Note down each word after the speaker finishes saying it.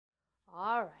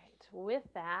All right, with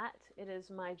that, it is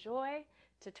my joy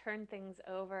to turn things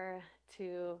over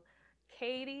to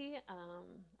Katie,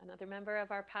 another member of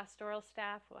our pastoral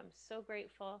staff, who I'm so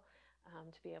grateful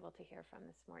to be able to hear from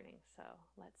this morning. So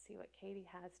let's see what Katie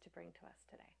has to bring to us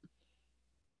today.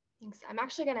 Thanks. I'm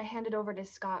actually going to hand it over to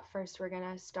Scott first. We're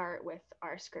going to start with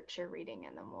our scripture reading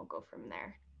and then we'll go from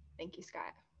there. Thank you,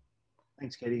 Scott.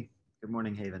 Thanks, Katie. Good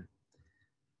morning, Haven.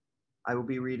 I will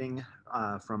be reading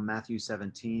from Matthew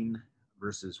 17,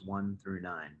 verses 1 through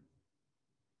 9.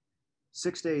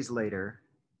 6 days later,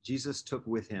 Jesus took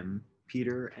with him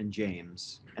Peter and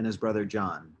James and his brother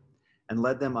John and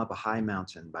led them up a high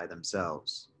mountain by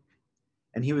themselves.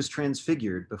 And he was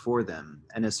transfigured before them,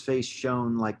 and his face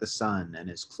shone like the sun, and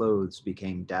his clothes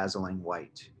became dazzling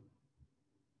white.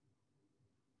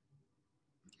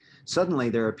 Suddenly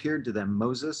there appeared to them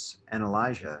Moses and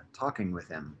Elijah talking with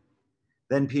him.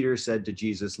 Then Peter said to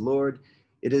Jesus, "Lord,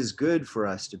 it is good for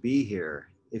us to be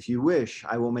here. If you wish,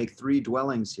 I will make 3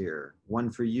 dwellings here, one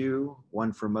for you,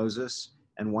 one for Moses,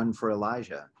 and one for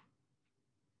Elijah."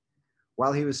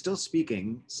 While he was still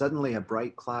speaking, suddenly a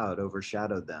bright cloud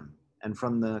overshadowed them, and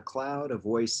from the cloud a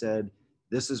voice said,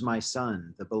 "This is my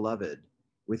son, the beloved.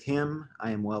 With him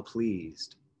I am well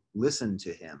pleased. Listen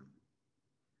to him."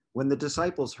 When the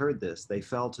disciples heard this, they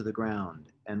fell to the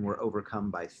ground and were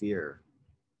overcome by fear.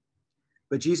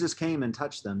 But Jesus came and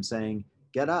touched them, saying,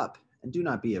 "Get up and do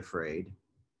not be afraid."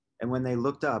 And when they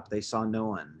looked up, they saw no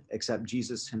one except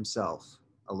Jesus himself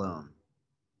alone.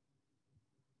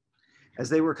 As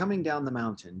they were coming down the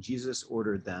mountain, Jesus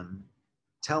ordered them,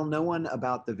 "Tell no one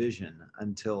about the vision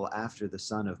until after the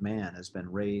Son of Man has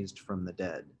been raised from the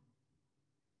dead."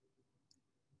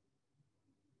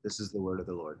 This is the word of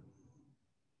the Lord.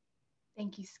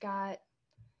 Thank you, Scott.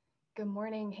 Good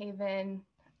morning, Haven.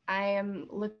 I am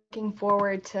looking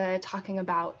forward to talking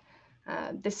about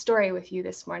this story with you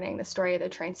this morning, the story of the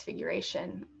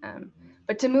Transfiguration.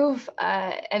 But to move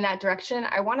in that direction,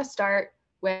 I want to start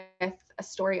with a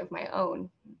story of my own.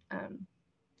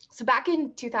 So back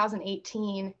in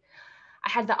 2018, I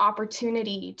had the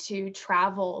opportunity to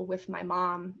travel with my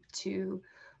mom to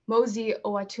Mosi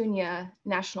Oatunya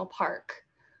National Park,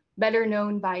 better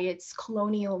known by its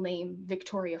colonial name,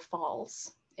 Victoria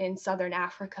Falls, in southern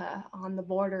Africa on the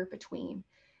border between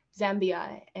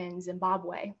Zambia and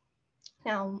Zimbabwe.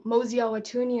 Now, Mosi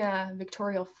Oatunya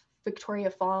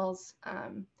Victoria Falls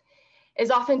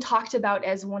is often talked about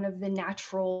as one of the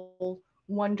natural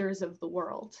wonders of the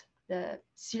world. The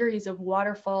series of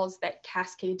waterfalls that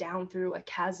cascade down through a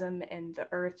chasm in the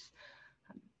earth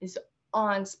is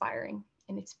awe-inspiring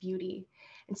in its beauty.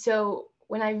 And so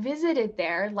when I visited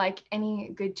there, like any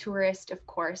good tourist, of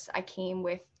course, I came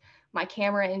with my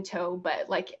camera in tow, but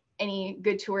like any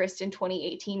good tourist in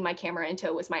 2018, my camera in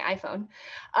tow was my iPhone.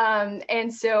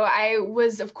 And so I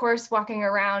was, of course, walking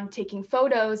around taking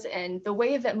photos. And the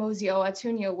way that Mosi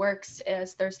Oatunya works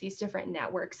is there's these different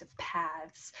networks of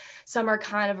paths. Some are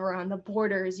kind of around the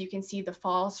borders. You can see the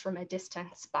falls from a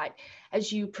distance, but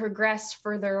as you progress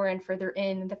further and further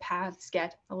in, the paths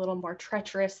get a little more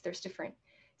treacherous. There's different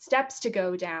steps to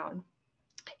go down.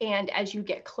 And as you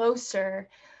get closer,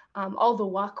 all the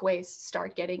walkways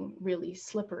start getting really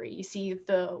slippery. You see,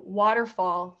 the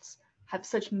waterfalls have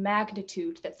such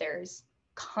magnitude that there's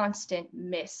constant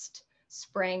mist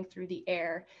spraying through the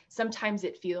air. Sometimes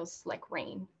it feels like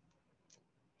rain.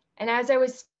 And as I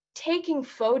was taking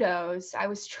photos, I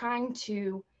was trying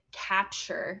to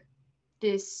capture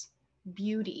this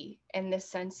beauty and this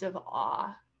sense of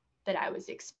awe that I was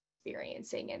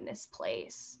experiencing in this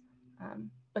place.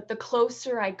 But the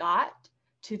closer I got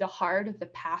to the heart of the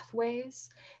pathways,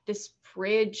 this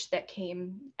bridge that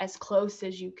came as close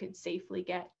as you could safely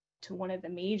get to one of the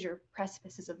major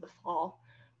precipices of the fall,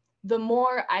 the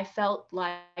more I felt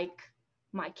like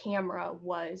my camera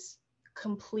was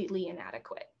completely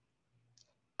inadequate.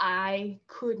 I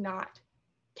could not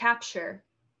capture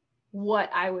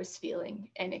what I was feeling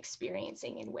and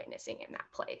experiencing and witnessing in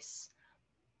that place.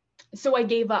 So I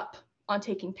gave up on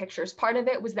taking pictures. Part of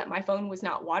it was that my phone was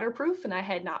not waterproof and I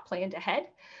had not planned ahead,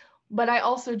 but I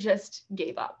also just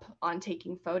gave up on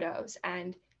taking photos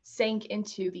and sank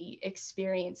into the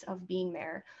experience of being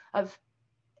there, of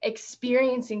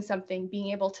experiencing something,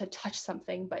 being able to touch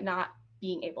something, but not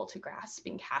being able to grasp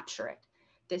and capture it.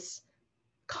 This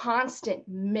constant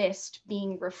mist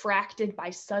being refracted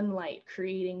by sunlight,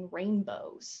 creating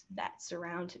rainbows that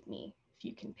surrounded me, if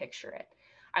you can picture it.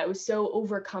 I was so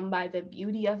overcome by the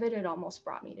beauty of it, it almost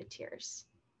brought me to tears.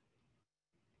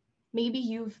 Maybe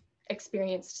you've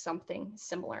experienced something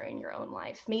similar in your own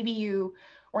life. Maybe you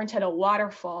weren't at a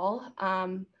waterfall.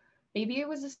 Maybe it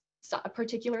was a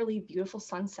particularly beautiful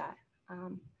sunset.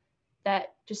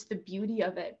 that just the beauty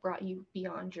of it brought you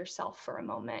beyond yourself for a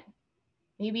moment.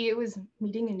 Maybe it was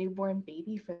meeting a newborn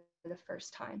baby for the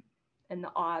first time and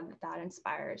the awe that that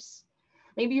inspires.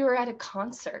 Maybe you were at a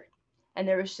concert and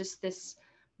there was just this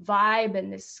vibe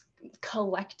and this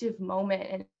collective moment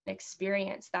and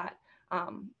experience that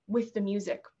with the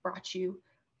music brought you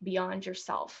beyond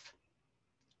yourself.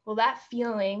 Well, that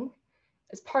feeling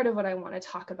is part of what I want to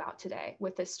talk about today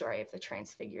with this story of the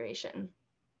Transfiguration.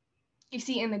 You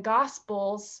see, in the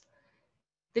Gospels,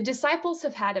 the disciples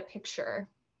have had a picture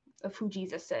of who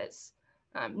Jesus is,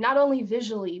 not only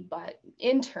visually, but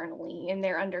internally in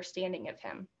their understanding of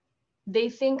him. They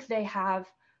think they have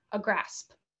a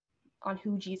grasp on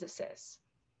who Jesus is,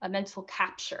 a mental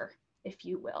capture, if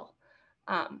you will.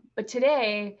 But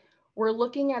today, we're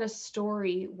looking at a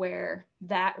story where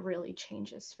that really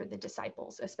changes for the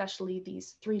disciples, especially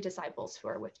these three disciples who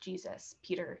are with Jesus,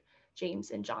 Peter,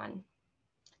 James, and John.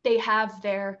 They have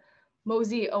their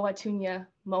Mosi Oatunya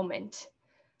moment,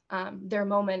 their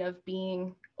moment of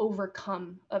being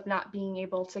overcome, of not being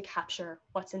able to capture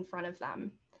what's in front of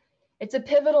them. It's a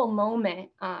pivotal moment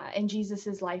in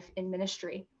Jesus's life and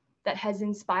ministry that has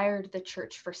inspired the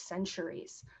church for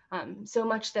centuries, so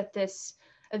much that this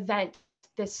event,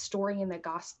 this story in the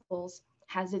Gospels,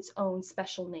 has its own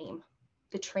special name,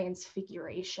 the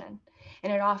Transfiguration.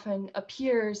 And it often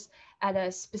appears at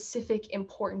a specific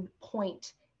important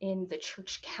point in the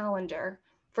church calendar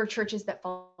for churches that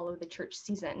follow the church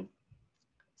season.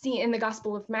 See, in the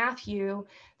Gospel of Matthew,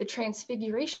 the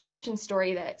Transfiguration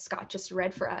story that Scott just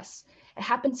read for us, it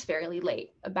happens fairly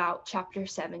late, about chapter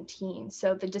 17.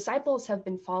 So the disciples have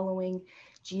been following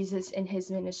Jesus in his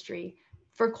ministry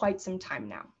for quite some time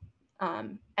now.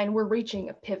 And we're reaching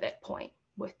a pivot point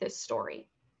with this story.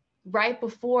 Right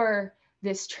before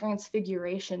this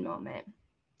Transfiguration moment,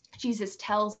 Jesus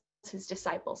tells his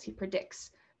disciples, he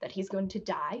predicts that he's going to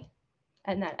die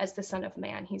and that as the Son of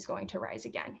Man, he's going to rise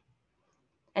again.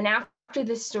 And after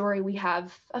this story, we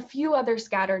have a few other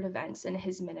scattered events in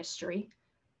his ministry.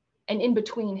 And in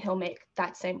between, he'll make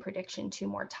that same prediction 2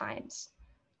 more times.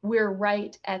 We're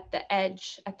right at the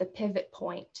edge, at the pivot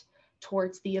point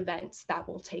towards the events that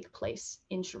will take place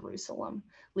in Jerusalem,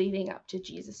 leading up to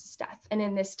Jesus' death. And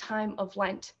in this time of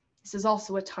Lent, this is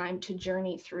also a time to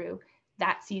journey through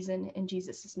that season in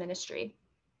Jesus' ministry.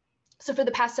 So for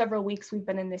the past several weeks, we've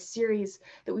been in this series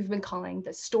that we've been calling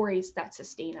the Stories That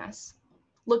Sustain Us,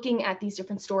 looking at these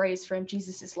different stories from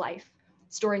Jesus' life,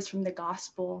 stories from the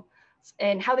gospel,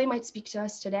 and how they might speak to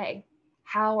us today.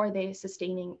 How are they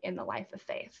sustaining in the life of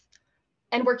faith?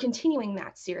 And we're continuing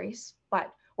that series,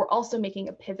 but we're also making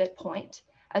a pivot point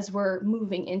as we're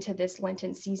moving into this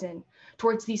Lenten season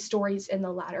towards these stories in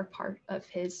the latter part of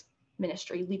his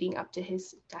ministry leading up to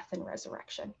his death and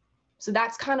resurrection. So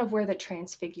that's kind of where the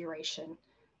Transfiguration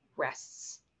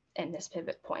rests in this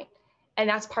pivot point. And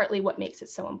that's partly what makes it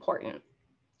so important.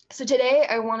 So today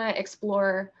I want to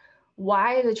explore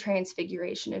why the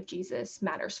Transfiguration of Jesus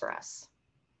matters for us.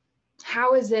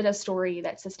 How is it a story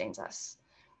that sustains us?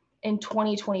 In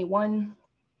 2021,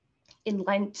 in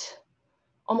Lent,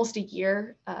 almost a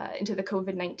year into the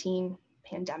COVID-19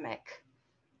 pandemic.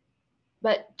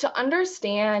 But to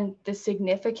understand the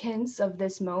significance of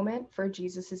this moment for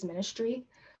Jesus's ministry,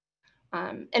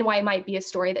 and why it might be a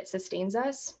story that sustains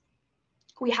us,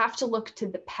 we have to look to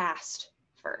the past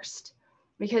first,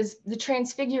 because the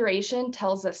Transfiguration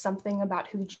tells us something about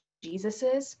who Jesus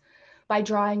is by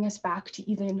drawing us back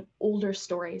to even older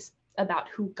stories about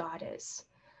who God is.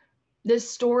 This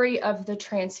story of the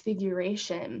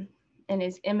Transfiguration and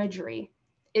his imagery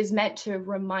is meant to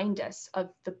remind us of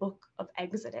the book of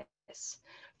Exodus.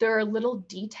 There are little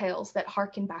details that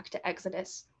harken back to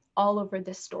Exodus all over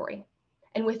this story.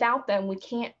 And without them, we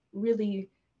can't really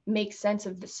make sense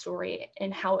of the story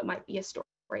and how it might be a story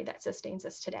that sustains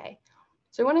us today.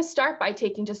 So I want to start by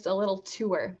taking just a little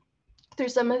tour through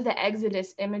some of the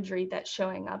Exodus imagery that's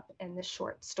showing up in this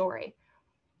short story.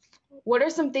 What are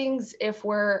some things, if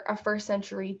we're a first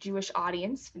century Jewish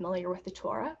audience familiar with the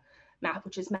Torah,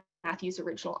 which is Matthew's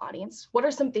original audience, what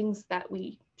are some things that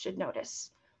we should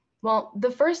notice? Well,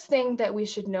 the first thing that we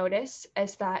should notice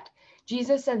is that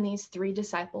Jesus and these 3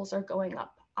 disciples are going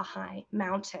up a high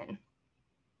mountain.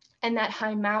 And that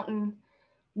high mountain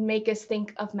make us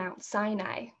think of Mount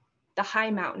Sinai, the high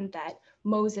mountain that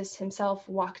Moses himself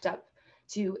walked up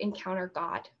to encounter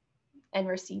God and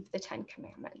receive the 10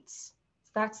 Commandments.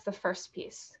 So that's the first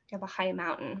piece. You have a high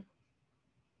mountain.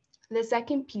 The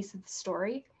second piece of the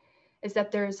story is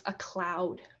that there's a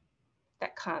cloud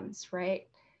that comes, right?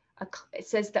 It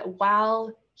says that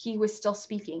while he was still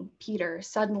speaking, Peter,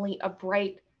 suddenly a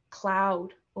bright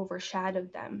cloud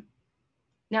overshadowed them.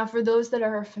 Now, for those that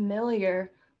are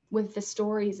familiar with the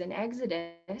stories in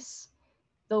Exodus,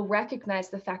 they'll recognize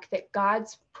the fact that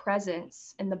God's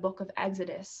presence in the book of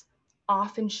Exodus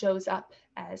often shows up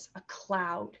as a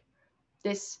cloud,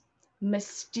 this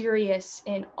mysterious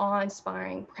and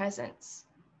awe-inspiring presence.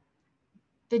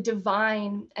 The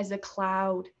divine as a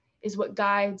cloud is what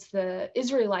guides the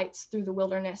Israelites through the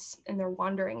wilderness in their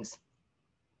wanderings.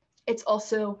 It's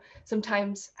also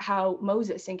sometimes how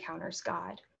Moses encounters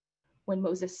God when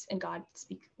Moses and God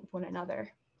speak with one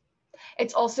another.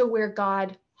 It's also where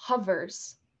God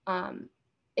hovers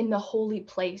in the holy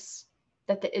place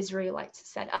that the Israelites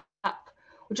set up,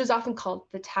 which is often called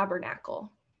the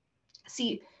tabernacle.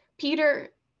 See, Peter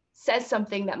says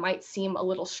something that might seem a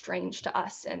little strange to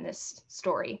us in this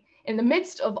story. In the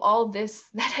midst of all this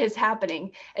that is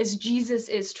happening, as Jesus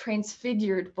is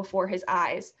transfigured before his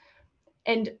eyes,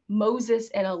 and Moses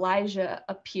and Elijah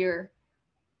appear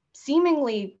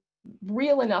seemingly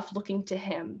real enough looking to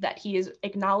him that he is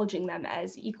acknowledging them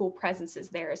as equal presences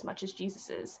there as much as Jesus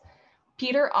is,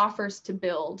 Peter offers to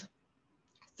build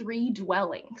 3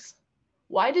 dwellings.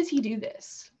 Why does he do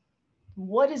this?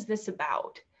 What is this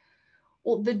about?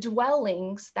 Well, the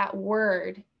dwellings, that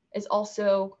word is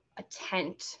also a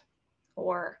tent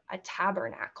or a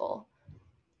tabernacle.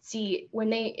 See, when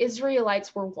the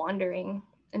Israelites were wandering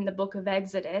in the book of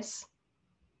Exodus,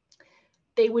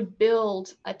 they would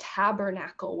build a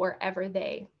tabernacle wherever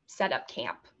they set up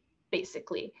camp,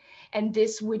 basically. And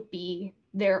this would be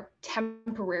their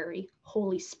temporary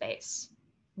holy space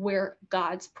where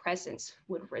God's presence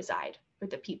would reside for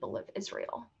the people of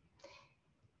Israel.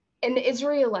 And the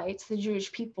Israelites, the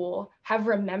Jewish people, have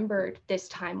remembered this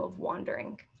time of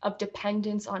wandering, of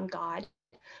dependence on God,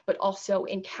 but also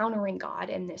encountering God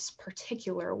in this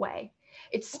particular way.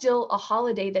 It's still a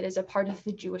holiday that is a part of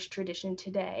the Jewish tradition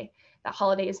today. That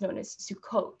holiday is known as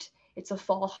Sukkot. It's a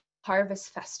fall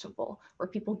harvest festival where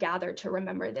people gather to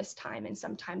remember this time and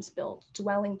sometimes build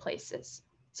dwelling places.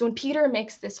 So when Peter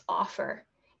makes this offer,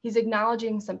 he's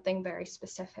acknowledging something very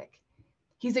specific.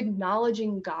 He's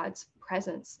acknowledging God's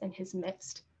presence in his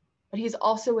midst, but he's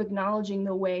also acknowledging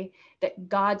the way that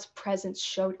God's presence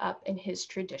showed up in his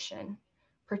tradition,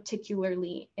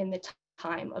 particularly in the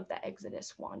time of the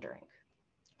Exodus wandering.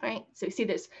 Right? So you see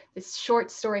this short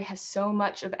story has so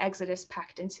much of Exodus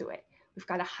packed into it. We've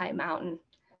got a high mountain,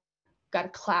 we've got a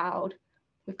cloud,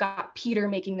 we've got Peter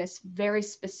making this very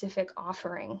specific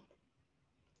offering.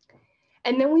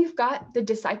 And then we've got the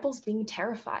disciples being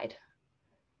terrified.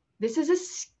 This is a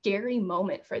scary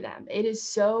moment for them. It is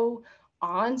so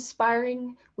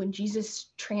awe-inspiring when Jesus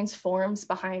transforms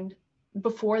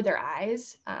before their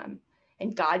eyes,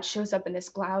 and God shows up in this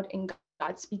cloud and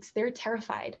God speaks. They're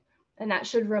terrified. And that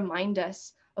should remind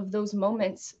us of those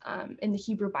moments in the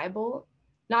Hebrew Bible,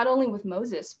 not only with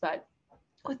Moses, but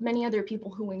with many other people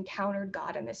who encountered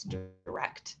God in this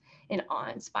direct and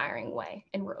awe-inspiring way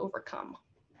and were overcome.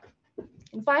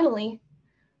 And finally,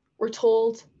 we're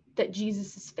told that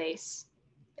Jesus's face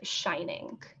is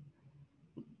shining.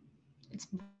 It's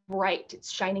bright,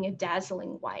 it's shining a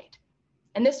dazzling white.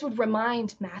 And this would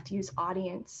remind Matthew's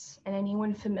audience and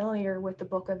anyone familiar with the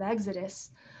book of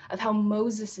Exodus of how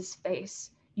Moses's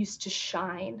face used to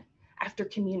shine after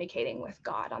communicating with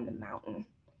God on the mountain.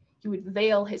 He would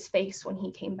veil his face when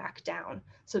he came back down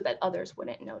so that others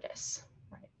wouldn't notice.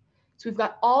 Right? So we've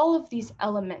got all of these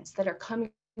elements that are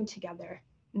coming together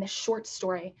in this short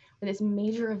story where this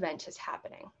major event is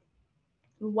happening.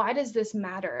 Why does this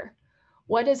matter?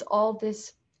 What does all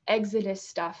this Exodus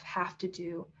stuff have to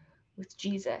do with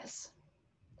Jesus?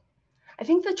 I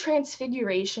think the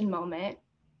transfiguration moment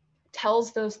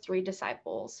tells those 3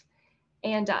 disciples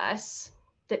and us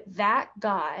that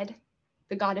God,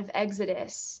 the God of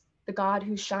Exodus, the God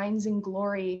who shines in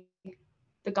glory,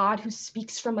 the God who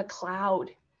speaks from a cloud,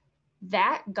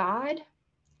 that God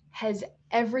has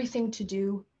everything to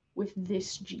do with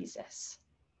this Jesus.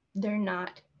 They're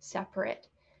not separate.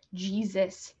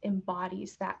 Jesus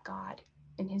embodies that God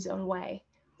in his own way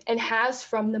and has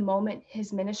from the moment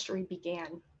his ministry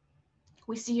began.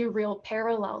 We see a real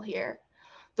parallel here.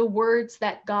 The words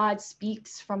that God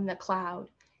speaks from the cloud.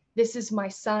 This is my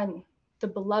son, the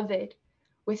beloved.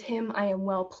 With him I am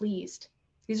well pleased.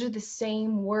 These are the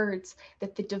same words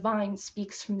that the divine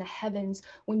speaks from the heavens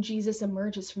when Jesus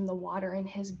emerges from the water in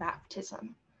his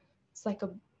baptism. It's like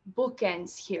a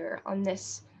bookends here on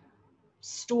this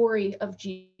story of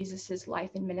Jesus's life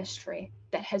and ministry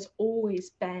that has always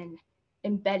been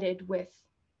embedded with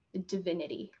the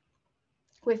divinity,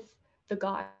 with the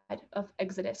God of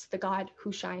Exodus, the God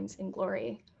who shines in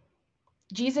glory.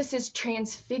 Jesus is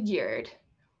transfigured.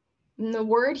 And the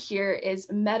word here is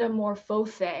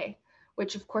metamorphothe,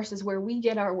 which of course is where we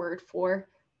get our word for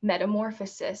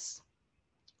metamorphosis.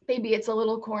 maybe it's a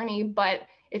little corny, but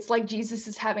it's like Jesus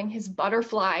is having his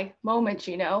butterfly moment,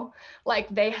 like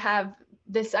they have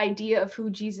this idea of who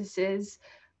Jesus is.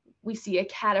 We see a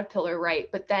caterpillar, right?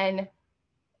 But then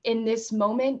in this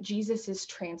moment, Jesus is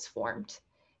transformed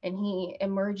and he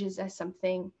emerges as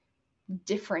something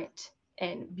different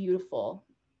and beautiful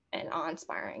and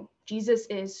awe-inspiring. Jesus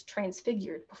is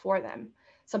transfigured before them.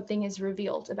 Something is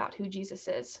revealed about who Jesus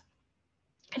is.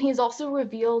 And he is also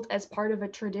revealed as part of a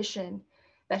tradition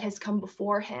that has come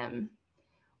before him.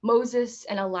 Moses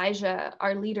and Elijah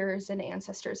are leaders and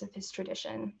ancestors of his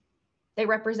tradition. They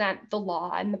represent the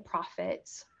law and the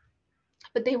prophets,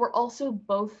 but they were also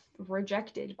both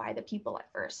rejected by the people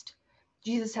at first.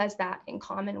 Jesus has that in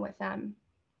common with them.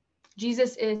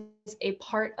 Jesus is a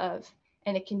part of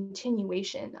and a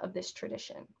continuation of this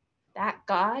tradition. That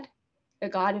God, the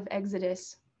God of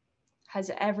Exodus,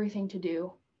 has everything to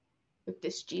do with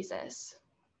this Jesus.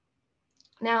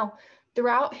 Now,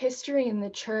 throughout history in the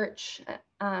church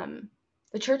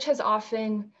has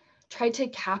often tried to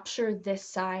capture this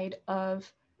side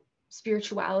of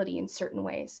spirituality in certain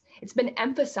ways. It's been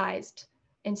emphasized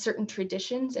in certain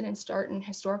traditions and in certain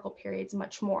historical periods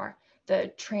much more,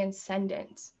 the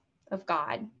transcendence of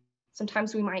God.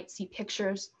 Sometimes we might see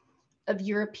pictures of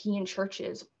European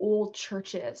churches, old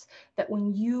churches, that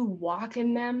when you walk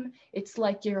in them, it's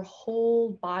like your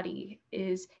whole body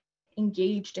is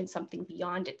engaged in something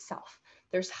beyond itself.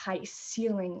 There's high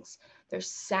ceilings,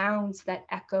 there's sounds that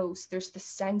echoes, there's the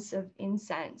sense of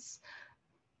incense.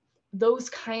 Those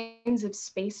kinds of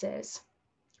spaces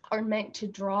are meant to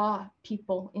draw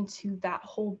people into that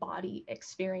whole body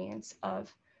experience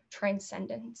of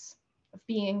transcendence, of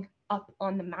being up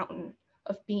on the mountain,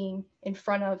 of being in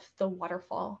front of the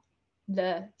waterfall,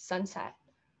 the sunset.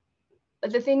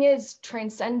 But the thing is,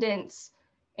 transcendence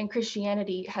in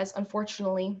Christianity has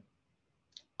unfortunately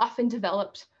often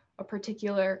developed a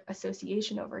particular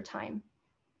association over time.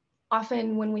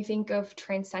 Often when we think of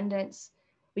transcendence,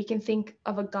 we can think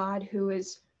of a God who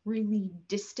is really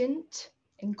distant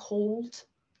and cold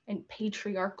and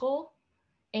patriarchal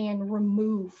and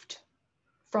removed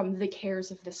from the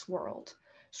cares of this world.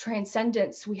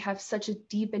 Transcendence, we have such a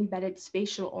deep embedded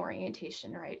spatial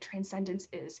orientation, right? Transcendence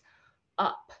is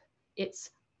up. It's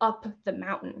up the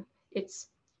mountain. It's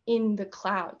in the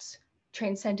clouds.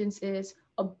 Transcendence is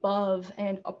above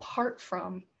and apart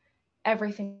from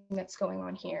everything that's going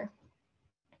on here.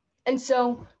 And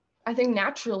so I think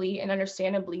naturally and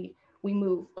understandably, we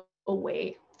move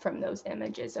away from those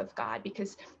images of God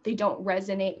because they don't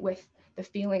resonate with the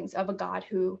feelings of a God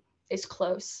who is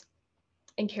close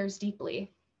and cares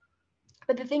deeply.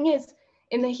 But the thing is,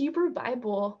 in the Hebrew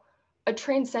Bible, a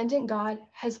transcendent God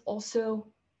has also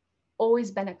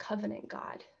always been a covenant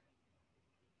God.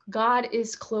 God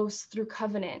is close through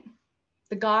covenant.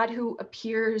 The God who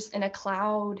appears in a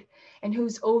cloud and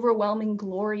whose overwhelming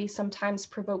glory sometimes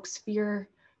provokes fear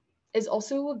is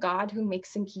also a God who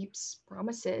makes and keeps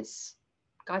promises.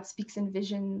 God speaks in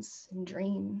visions and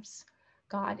dreams.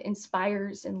 God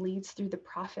inspires and leads through the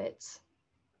prophets.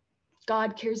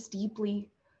 God cares deeply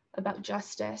about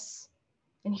justice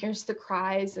and hears the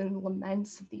cries and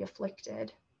laments of the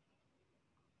afflicted.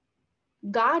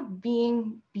 God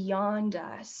being beyond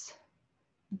us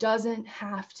doesn't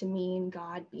have to mean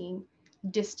God being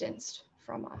distanced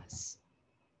from us.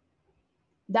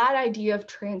 That idea of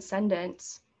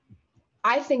transcendence,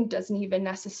 I think, doesn't even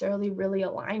necessarily really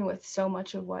align with so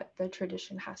much of what the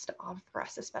tradition has to offer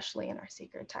us, especially in our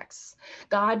sacred texts.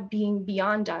 God being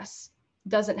beyond us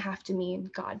doesn't have to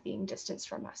mean God being distanced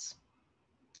from us.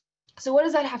 So what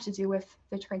does that have to do with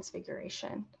the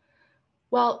transfiguration?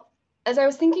 Well, as I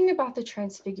was thinking about the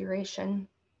transfiguration,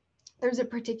 there's a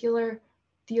particular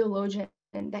theologian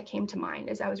that came to mind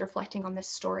as I was reflecting on this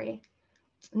story.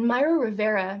 Mayra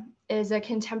Rivera is a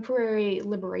contemporary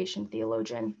liberation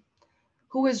theologian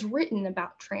who has written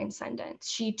about transcendence.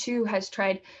 She too has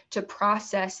tried to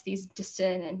process these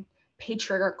distant and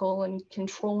patriarchal and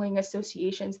controlling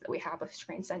associations that we have with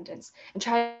transcendence and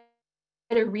try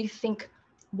to rethink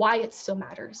why it still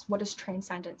matters. What does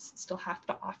transcendence still have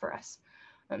to offer us?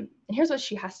 And here's what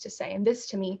she has to say. And this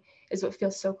to me is what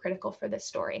feels so critical for this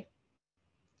story.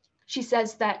 She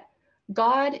says that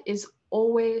God is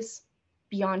always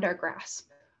beyond our grasp,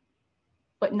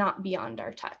 but not beyond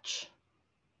our touch.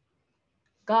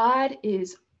 God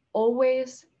is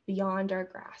always beyond our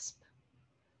grasp,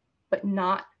 but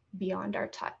not beyond our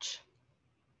touch.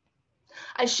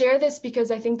 I share this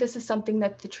because I think this is something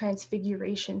that the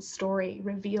Transfiguration story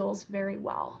reveals very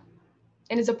well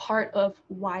and is a part of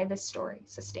why this story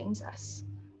sustains us.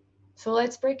 So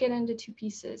let's break it into two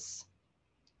pieces.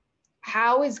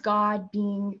 How is God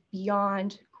being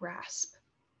beyond grasp?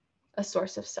 a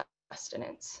source of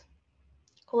sustenance?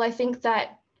 Well, I think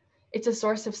that it's a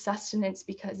source of sustenance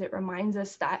because it reminds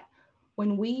us that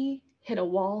when we hit a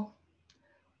wall,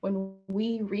 when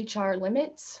we reach our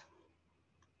limits,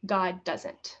 God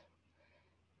doesn't.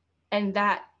 And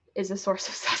that is a source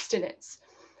of sustenance.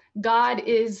 God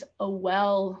is a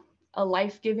well, a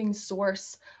life-giving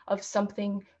source of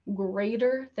something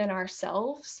greater than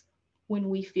ourselves when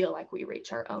we feel like we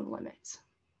reach our own limits.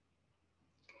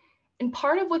 And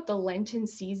part of what the Lenten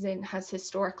season has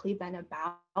historically been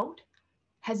about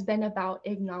has been about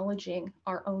acknowledging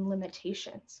our own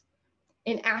limitations.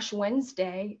 In Ash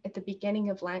Wednesday, at the beginning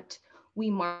of Lent, we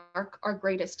mark our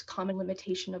greatest common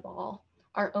limitation of all,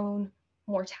 our own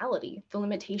mortality, the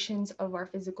limitations of our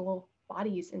physical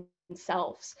bodies and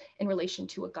selves in relation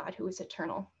to a God who is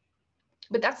eternal.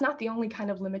 But that's not the only kind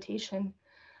of limitation.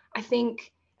 I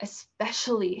think,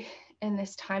 especially in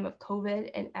this time of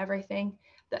COVID and everything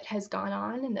that has gone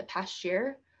on in the past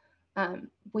year,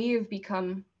 we have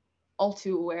become all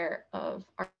too aware of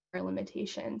our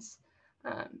limitations.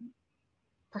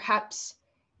 Perhaps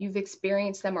you've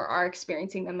experienced them or are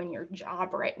experiencing them in your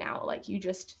job right now. Like you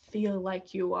just feel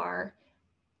like you are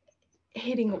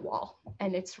hitting a wall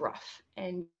and it's rough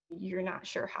and you're not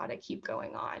sure how to keep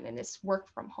going on, and it's work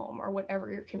from home or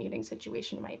whatever your commuting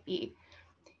situation might be.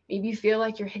 Maybe you feel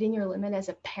like you're hitting your limit as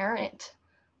a parent,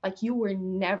 like you were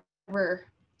never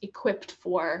equipped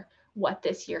for what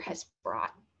this year has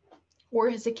brought, or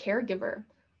as a caregiver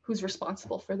who's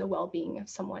responsible for the well-being of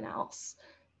someone else,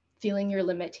 feeling your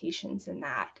limitations in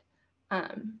that.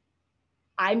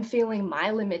 I'm feeling my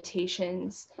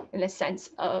limitations in the sense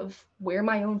of where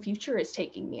my own future is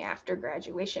taking me after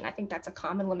graduation. I think that's a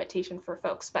common limitation for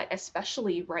folks, but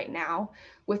especially right now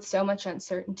with so much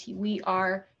uncertainty, we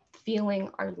are feeling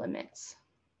our limits.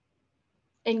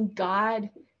 And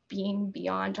God being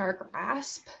beyond our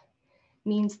grasp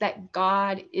means that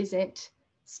God isn't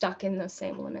stuck in those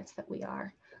same limits that we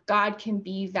are. God can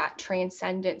be that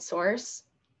transcendent source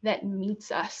that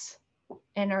meets us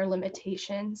in our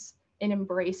limitations and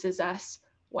embraces us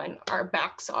when our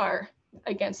backs are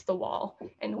against the wall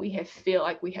and we feel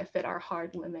like we have hit our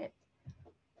hard limit.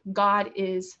 God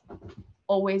is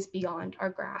always beyond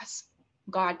our grasp.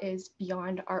 God is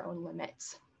beyond our own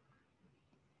limits.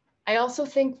 I also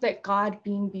think that God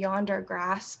being beyond our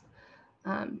grasp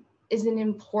is an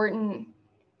important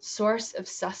source of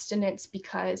sustenance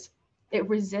because it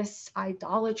resists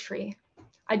idolatry.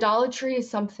 Idolatry is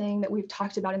something that we've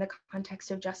talked about in the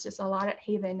context of justice a lot at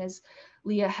Haven, as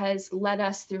Leah has led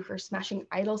us through her Smashing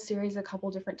Idols series a couple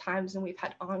different times, and we've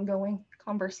had ongoing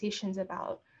conversations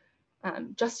about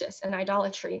justice and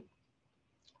idolatry.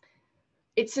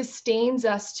 It sustains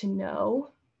us to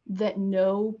know that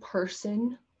no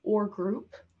person or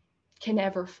group can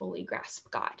ever fully grasp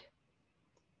God.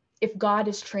 If God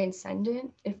is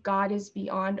transcendent, if God is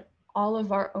beyond all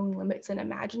of our own limits and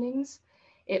imaginings,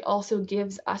 it also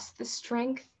gives us the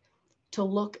strength to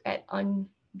look at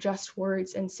unjust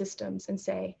words and systems and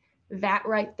say, that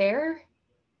right there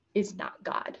is not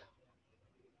God.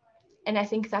 And I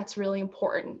think that's really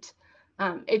important.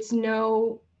 It's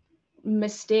no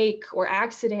mistake or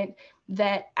accident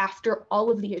that after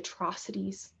all of the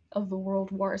atrocities of the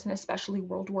world wars, and especially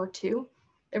World War II,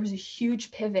 there was a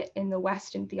huge pivot in the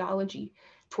West in theology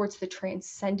towards the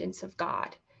transcendence of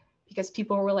God, because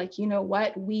people were like, you know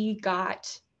what, we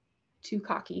got too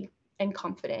cocky and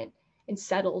confident and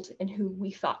settled in who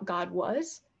we thought God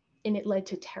was, and it led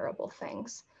to terrible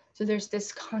things. So there's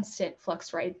this constant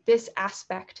flux, right? This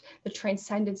aspect, the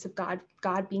transcendence of God,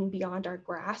 God being beyond our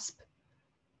grasp,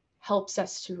 helps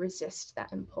us to resist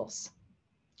that impulse.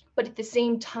 But at the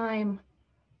same time,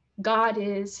 God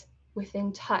is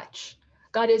within touch.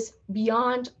 God is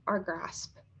beyond our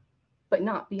grasp, but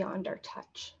not beyond our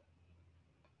touch.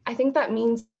 I think that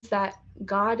means that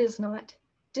God is not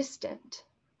distant.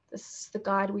 This is the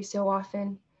God we so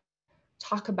often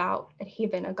talk about at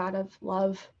Haven, a God of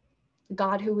love, a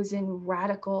God who is in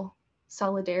radical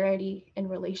solidarity and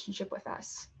relationship with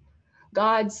us.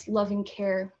 God's loving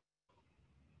care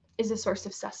is a source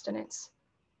of sustenance.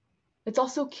 It's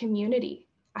also community.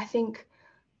 I think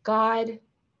God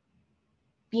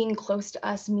being close to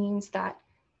us means that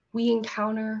we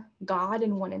encounter God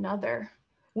in one another.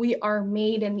 We are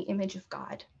made in the image of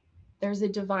God. There's a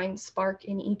divine spark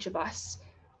in each of us.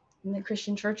 In the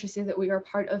Christian church, we say that we are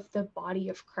part of the body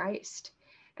of Christ.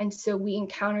 And so we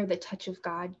encounter the touch of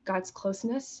God, God's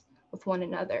closeness with one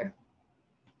another.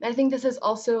 And I think this is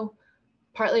also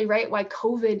partly right why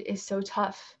COVID is so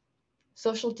tough.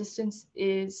 Social distance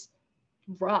is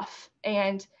rough,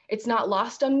 and it's not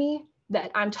lost on me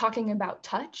that I'm talking about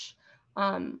touch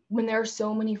when there are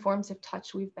so many forms of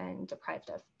touch we've been deprived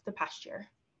of. the past year.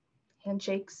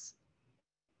 Handshakes,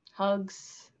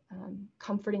 hugs,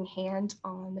 comforting hand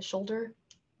on the shoulder.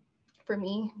 For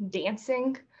me,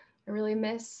 dancing, I really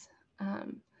miss.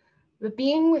 But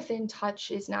being within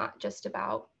touch is not just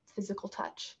about physical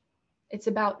touch. It's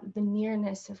about the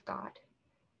nearness of God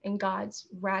and God's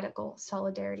radical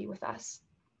solidarity with us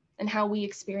and how we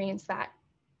experience that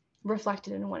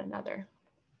reflected in one another.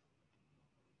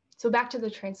 So back to the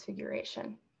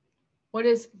transfiguration. What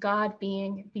does God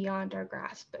being beyond our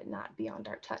grasp but not beyond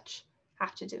our touch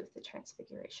have to do with the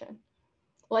transfiguration?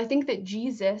 Well, I think that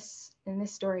Jesus, in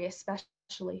this story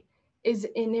especially, is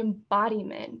an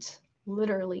embodiment,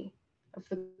 literally, of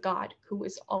the God who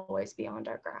is always beyond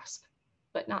our grasp,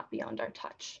 but not beyond our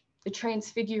touch. The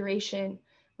transfiguration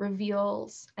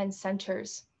reveals and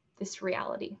centers this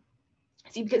reality.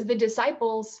 See, because the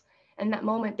disciples in that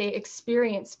moment, they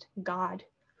experienced God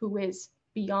who is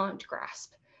beyond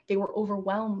grasp. They were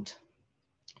overwhelmed.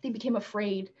 They became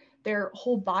afraid. Their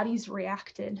whole bodies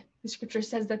reacted. The scripture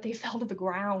says that they fell to the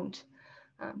ground.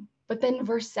 But then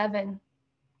verse 7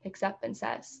 picks up and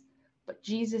says, but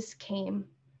Jesus came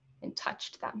and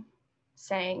touched them,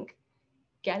 saying,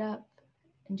 get up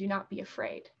and do not be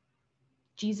afraid.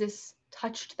 Jesus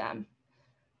touched them.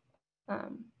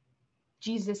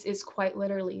 Jesus is quite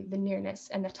literally the nearness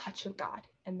and the touch of God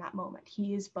in that moment.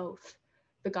 He is both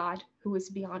the God who is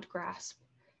beyond grasp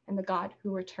and the God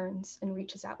who returns and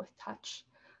reaches out with touch.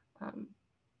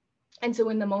 And so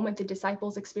in the moment, the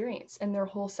disciples experience in their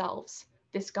whole selves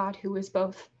this God who is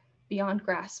both beyond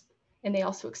grasp, and they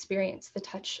also experience the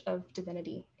touch of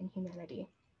divinity and humanity.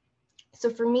 So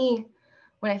for me,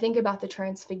 when I think about the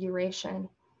transfiguration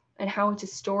and how it's a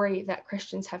story that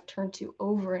Christians have turned to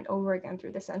over and over again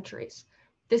through the centuries,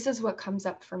 this is what comes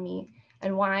up for me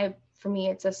and why, for me,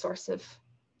 it's a source of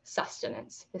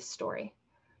sustenance, this story.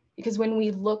 Because when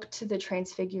we look to the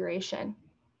transfiguration,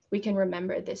 we can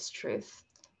remember this truth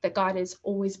that God is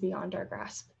always beyond our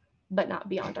grasp, but not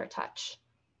beyond our touch,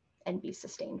 and be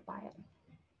sustained by it.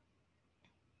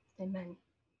 Amen.